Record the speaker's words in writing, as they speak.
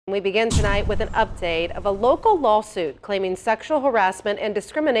We begin tonight with an update of a local lawsuit claiming sexual harassment and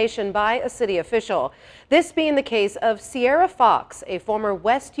discrimination by a city official. This being the case of Sierra Fox, a former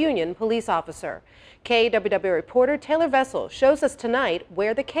West Union police officer. KWWL reporter Taylor Vessel shows us tonight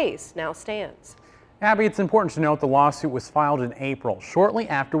where the case now stands. Abby, it's important to note the lawsuit was filed in April, shortly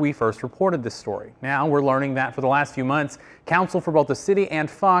after we first reported this story. Now we're learning that for the last few months, counsel for both the city and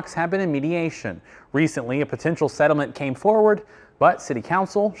Fox have been in mediation. Recently, a potential settlement came forward, but city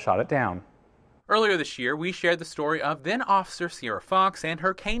council shot it down. Earlier this year, we shared the story of then-Officer Sierra Fox and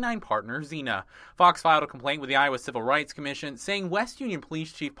her K-9 partner, Zena. Fox filed a complaint with the Iowa Civil Rights Commission saying West Union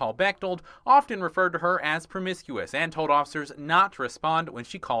Police Chief Paul Bechtold often referred to her as promiscuous and told officers not to respond when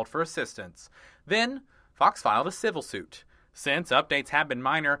she called for assistance. Then, Fox filed a civil suit. Since updates have been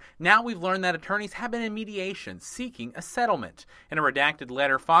minor, now we've learned that attorneys have been in mediation seeking a settlement. In a redacted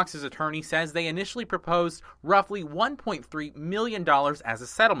letter, Fox's attorney says they initially proposed roughly $1.3 million as a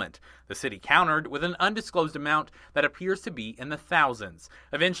settlement. The city countered with an undisclosed amount that appears to be in the thousands.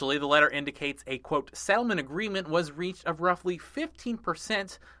 Eventually, the letter indicates a, quote, settlement agreement was reached of roughly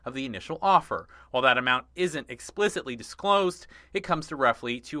 15% of the initial offer. While that amount isn't explicitly disclosed, it comes to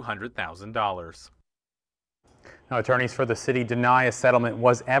roughly $200,000. Now, attorneys for the city deny a settlement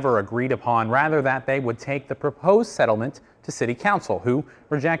was ever agreed upon, rather that they would take the proposed settlement to city council, who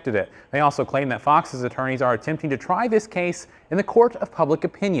rejected it. They also claim that Fox's attorneys are attempting to try this case in the court of public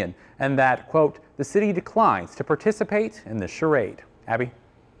opinion and that, quote, the city declines to participate in this charade. Abby?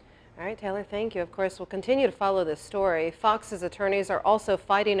 All right, Taylor, thank you. Of course, we'll continue to follow this story. Fox's attorneys are also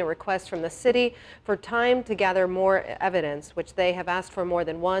fighting a request from the city for time to gather more evidence, which they have asked for more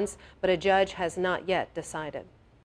than once, but a judge has not yet decided.